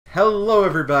Hello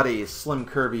everybody, Slim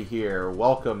Kirby here.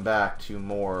 Welcome back to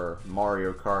more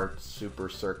Mario Kart Super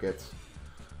Circuit.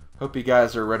 Hope you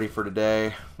guys are ready for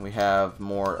today. We have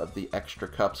more of the extra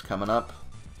cups coming up.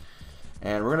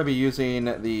 And we're going to be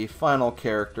using the final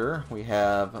character. We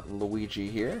have Luigi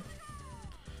here.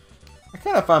 I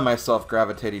kind of find myself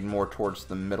gravitating more towards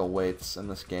the middleweights in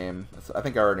this game. I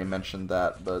think I already mentioned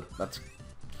that, but that's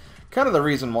kind of the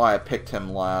reason why I picked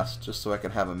him last, just so I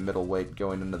could have a middleweight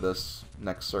going into this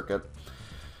next circuit.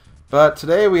 But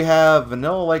today we have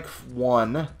Vanilla Lake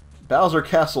 1, Bowser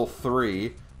Castle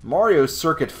 3, Mario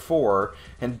Circuit 4,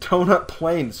 and Donut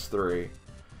Plains 3,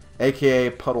 aka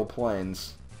Puddle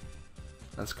Plains.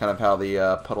 That's kind of how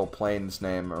the Puddle Plains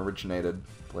name originated,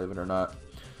 believe it or not.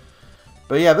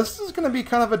 But yeah, this is going to be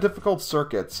kind of a difficult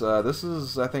circuit. This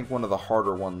is, I think, one of the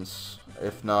harder ones,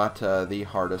 if not the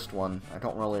hardest one. I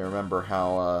don't really remember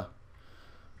how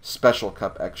Special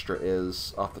Cup Extra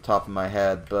is off the top of my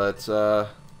head, but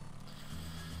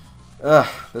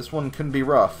this one can be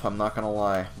rough, I'm not going to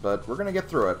lie. But we're going to get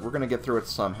through it. We're going to get through it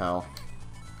somehow.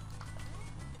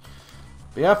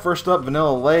 But yeah, first up,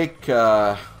 Vanilla Lake.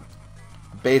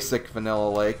 Basic Vanilla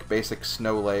Lake, basic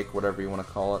Snow Lake, whatever you want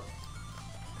to call it.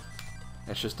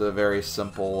 It's just a very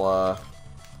simple,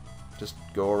 just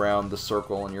go around the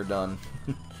circle and you're done.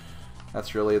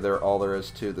 That's really all there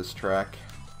is to this track.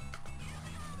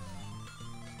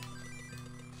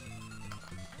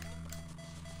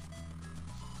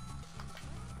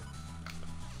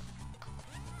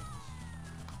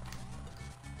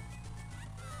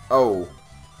 Oh,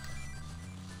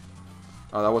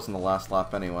 that wasn't the last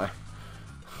lap anyway.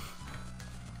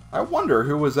 I wonder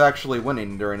who was actually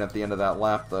winning at the end of that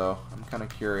lap, though. I'm kind of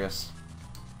curious.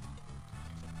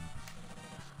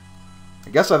 I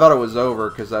guess I thought it was over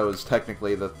because that was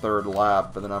technically the third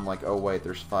lap, but then I'm like, oh wait,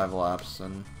 there's 5 laps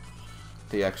and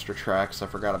the extra tracks. I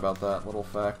forgot about that little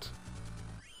fact.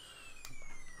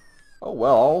 Oh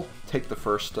well, I'll take the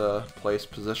first place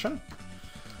position.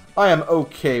 I am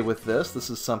okay with this. This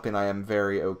is something I am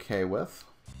very okay with.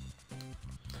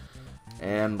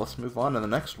 And let's move on to the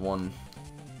next one.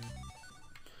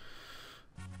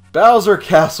 Bowser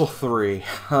Castle 3.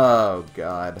 Oh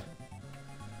god.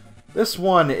 This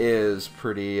one is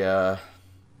pretty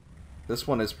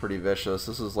vicious.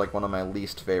 This is like one of my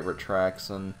least favorite tracks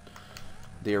in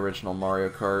the original Mario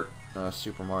Kart,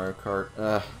 Super Mario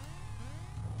Kart.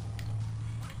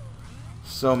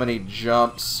 So many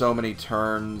jumps, so many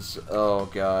turns. Oh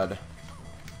god.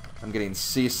 I'm getting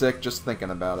seasick just thinking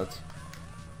about it.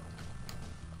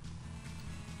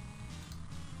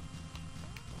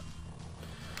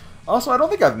 Also, I don't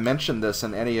think I've mentioned this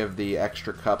in any of the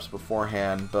extra cups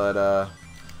beforehand, but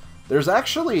there's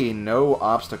actually no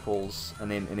obstacles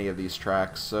in any of these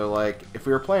tracks. So, like, if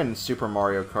we were playing Super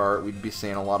Mario Kart, we'd be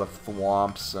seeing a lot of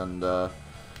thwomps and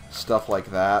stuff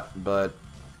like that. But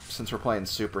since we're playing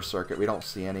Super Circuit, we don't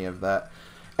see any of that.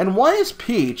 And why is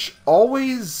Peach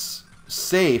always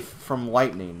safe from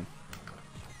lightning?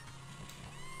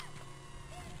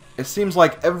 It seems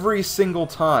like every single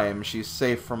time she's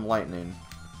safe from lightning.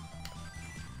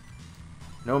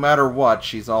 No matter what,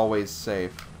 she's always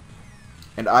safe.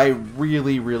 And I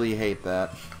really, really hate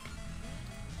that.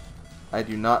 I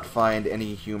do not find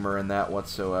any humor in that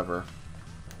whatsoever.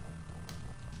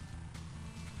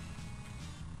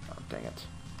 Oh, dang it.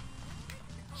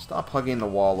 Stop hugging the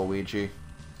wall, Luigi.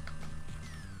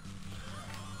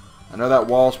 I know that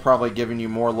wall's probably giving you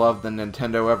more love than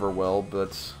Nintendo ever will,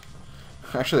 but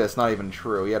actually that's not even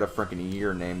true. He had a freaking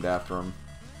year named after him.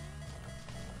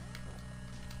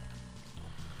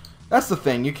 That's the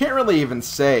thing, you can't really even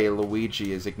say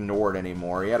Luigi is ignored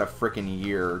anymore. He had a freaking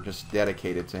year just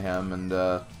dedicated to him, and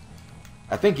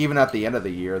I think even at the end of the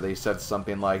year they said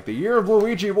something like, the year of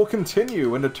Luigi will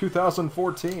continue into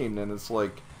 2014, and it's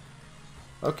like,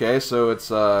 okay, so it's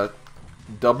a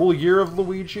double year of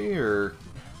Luigi, or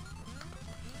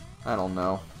I don't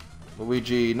know.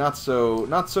 Luigi not so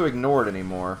ignored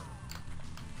anymore.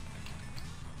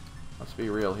 Let's be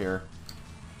real here.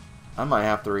 I might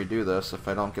have to redo this if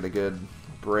I don't get a good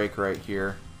break right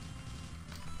here.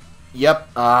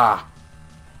 Yep. Ah.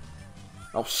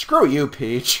 Oh, screw you,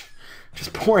 Peach.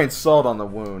 Just pouring salt on the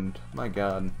wound. My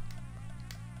god.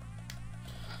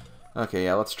 Okay,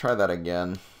 yeah, let's try that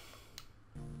again.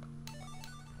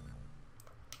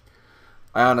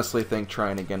 I honestly think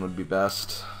trying again would be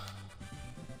best.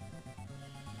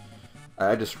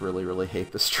 I just really, really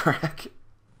hate this track.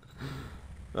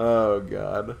 Oh,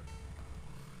 god.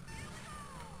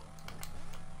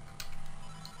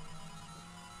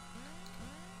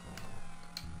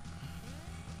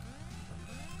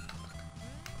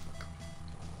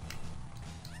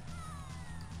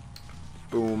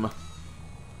 Boom.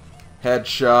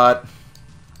 Headshot.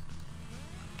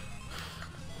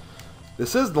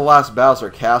 This is the last Bowser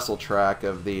Castle track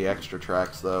of the extra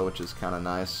tracks, though, which is kind of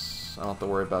nice. I don't have to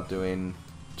worry about doing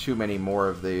too many more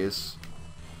of these.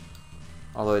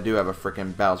 Although they do have a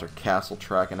freaking Bowser Castle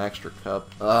track and extra cup.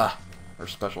 Ugh. Or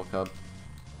special cup.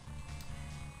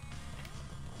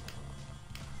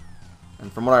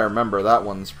 And from what I remember, that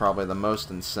one's probably the most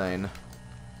insane.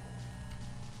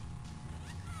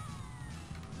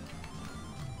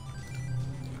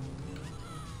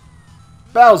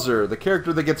 Bowser, the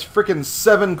character that gets frickin'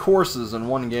 7 courses in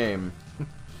one game.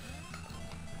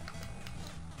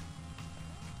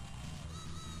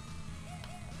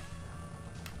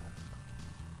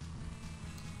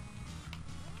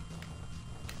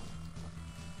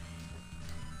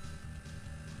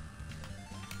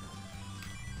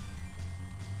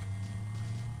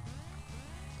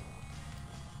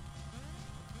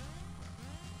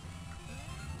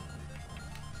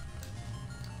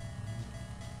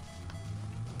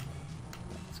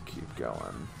 Keep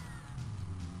going.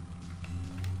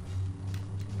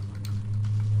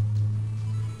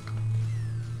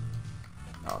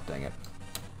 Oh, dang it.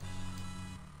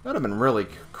 That would have been really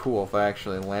cool if I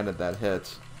actually landed that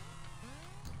hit.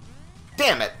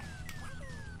 Damn it!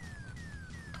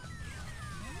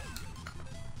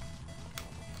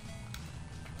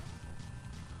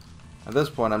 At this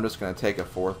point, I'm just going to take a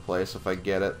 4th place if I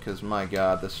get it, because my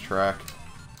god, this track.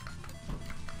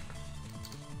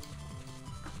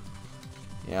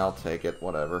 Yeah, I'll take it.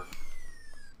 Whatever.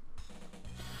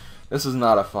 This is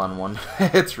not a fun one.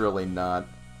 It's really not.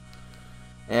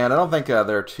 And I don't think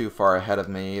they're too far ahead of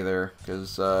me either,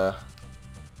 because, oh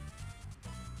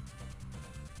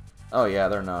yeah,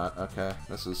 they're not. Okay,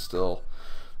 this is still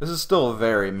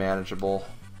very manageable.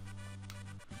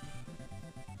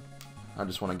 I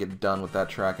just want to get done with that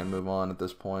track and move on at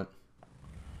this point.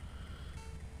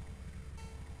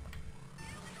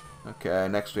 Okay,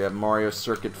 next we have Mario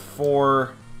Circuit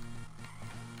 4.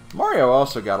 Mario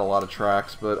also got a lot of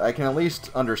tracks, but I can at least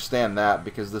understand that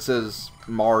because this is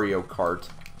Mario Kart.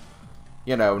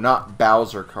 You know, not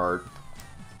Bowser Kart.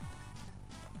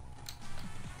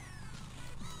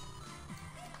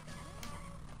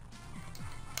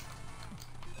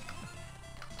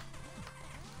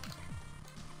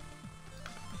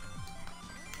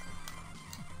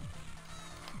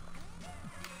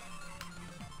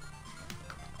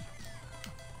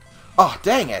 Oh,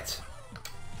 dang it!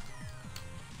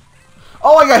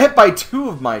 Oh, I got hit by 2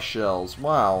 of my shells.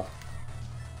 Wow.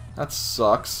 That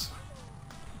sucks.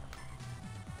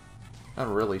 That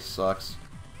really sucks.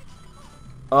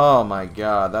 Oh my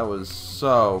god, that was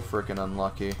so freaking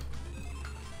unlucky.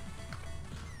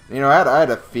 You know, I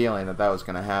had a feeling that that was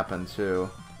going to happen,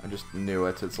 too. I just knew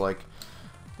it. It's like,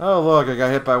 oh look, I got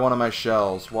hit by one of my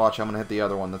shells. Watch, I'm going to hit the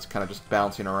other one that's kind of just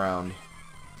bouncing around.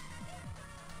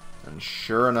 And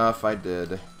sure enough, I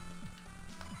did.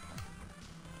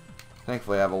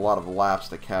 Thankfully, I have a lot of laps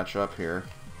to catch up here.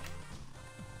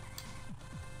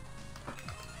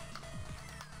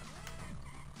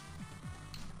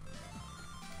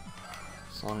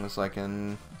 As long as I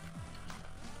can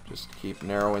just keep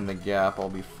narrowing the gap, I'll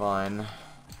be fine.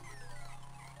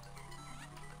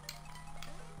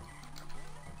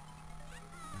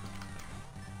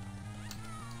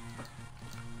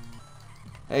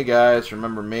 Hey guys,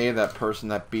 remember me, that person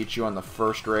that beat you on the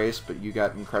first race, but you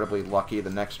got incredibly lucky the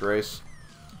next race?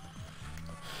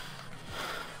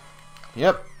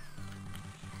 Yep.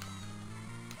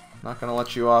 Not gonna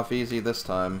let you off easy this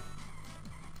time.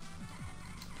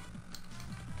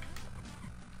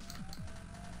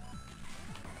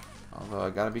 Although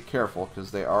I gotta be careful,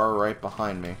 because they are right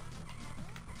behind me.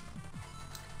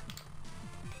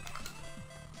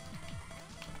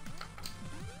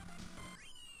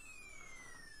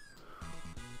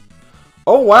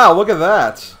 Oh wow, look at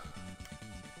that!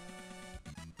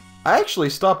 I actually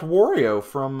stopped Wario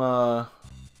from,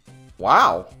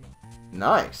 Wow.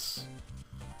 Nice.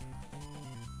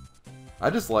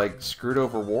 I just, like, screwed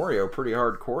over Wario pretty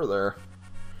hardcore there.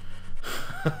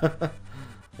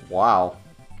 Wow.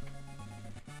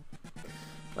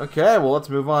 Okay, well let's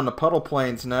move on to Puddle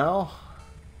Plains now.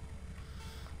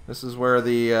 This is where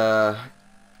the,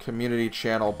 community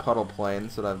channel Puddle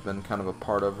Plains that I've been kind of a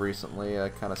part of recently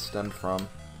kind of stemmed from.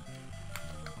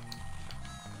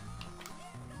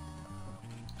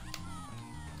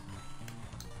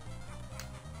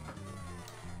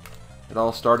 It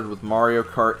all started with Mario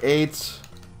Kart 8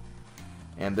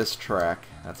 and this track.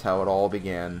 That's how it all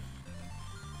began.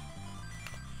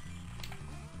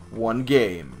 One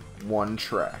game, one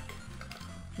track,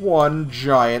 one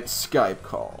giant Skype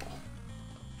call.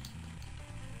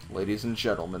 Ladies and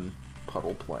gentlemen,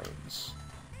 Puddle Plains.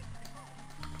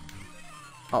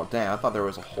 Oh, dang, I thought there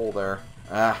was a hole there.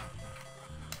 Ah.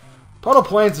 Puddle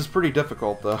Plains is pretty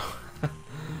difficult, though.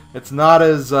 It's not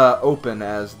as open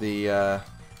as the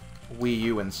Wii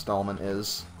U installment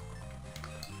is.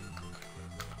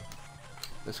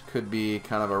 This could be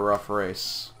kind of a rough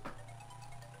race.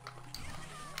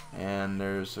 And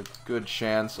there's a good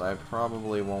chance I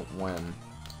probably won't win.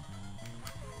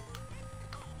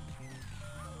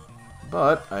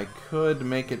 But I could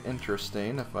make it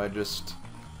interesting if I just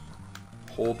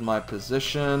hold my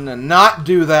position and not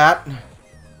do that.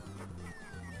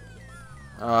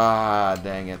 Ah,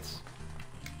 dang it.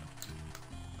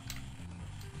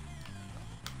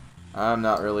 I'm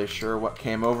not really sure what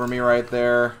came over me right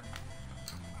there.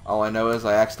 All I know is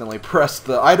I accidentally pressed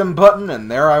the item button and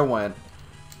there I went.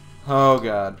 Oh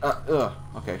god. Ugh.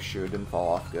 Okay, shoot, it didn't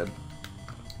fall off good.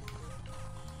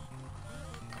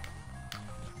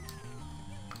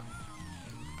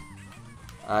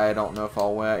 I don't know if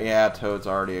I'll win. Yeah, Toad's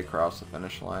already across the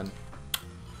finish line.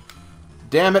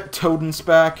 Damn it,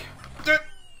 Toadenspack.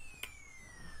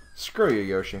 Screw you,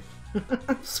 Yoshi.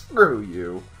 Screw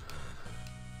you.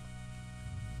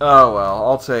 Oh well,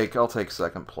 I'll take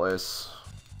second place.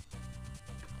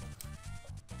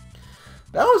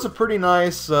 That was a pretty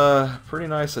nice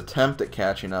attempt at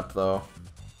catching up, though.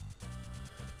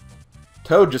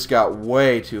 Toad just got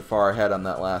way too far ahead on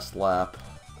that last lap.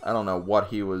 I don't know what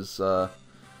he was,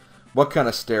 what kind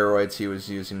of steroids he was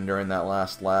using during that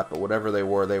last lap, but whatever they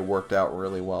were, they worked out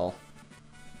really well.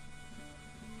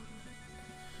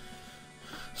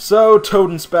 So,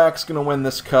 Toadenspack's gonna win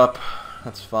this cup.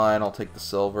 That's fine, I'll take the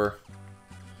silver.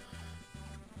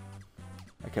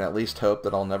 I can at least hope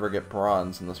that I'll never get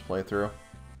bronze in this playthrough.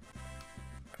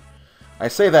 I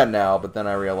say that now, but then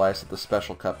I realize that the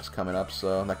special cup is coming up,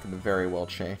 so that could very well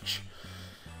change.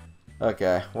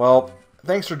 Okay, well,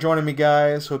 thanks for joining me,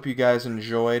 guys. Hope you guys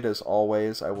enjoyed. As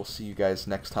always, I will see you guys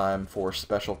next time for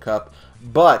Special Cup.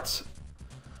 But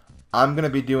I'm going to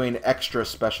be doing extra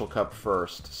Special Cup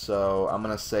first, so I'm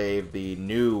going to save the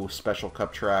new Special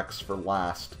Cup tracks for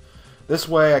last. This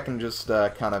way I can just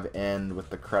kind of end with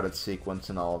the credit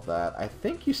sequence and all of that. I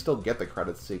think you still get the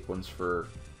credit sequence for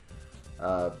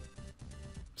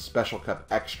Special Cup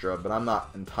Extra, but I'm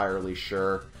not entirely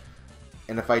sure.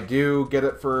 And if I do get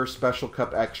it for Special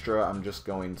Cup Extra, I'm just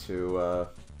going to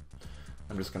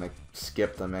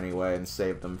skip them anyway and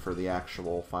save them for the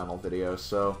actual final video.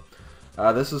 So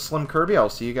this is Slim Kirby. I'll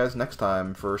see you guys next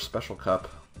time for Special Cup.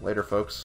 Later, folks.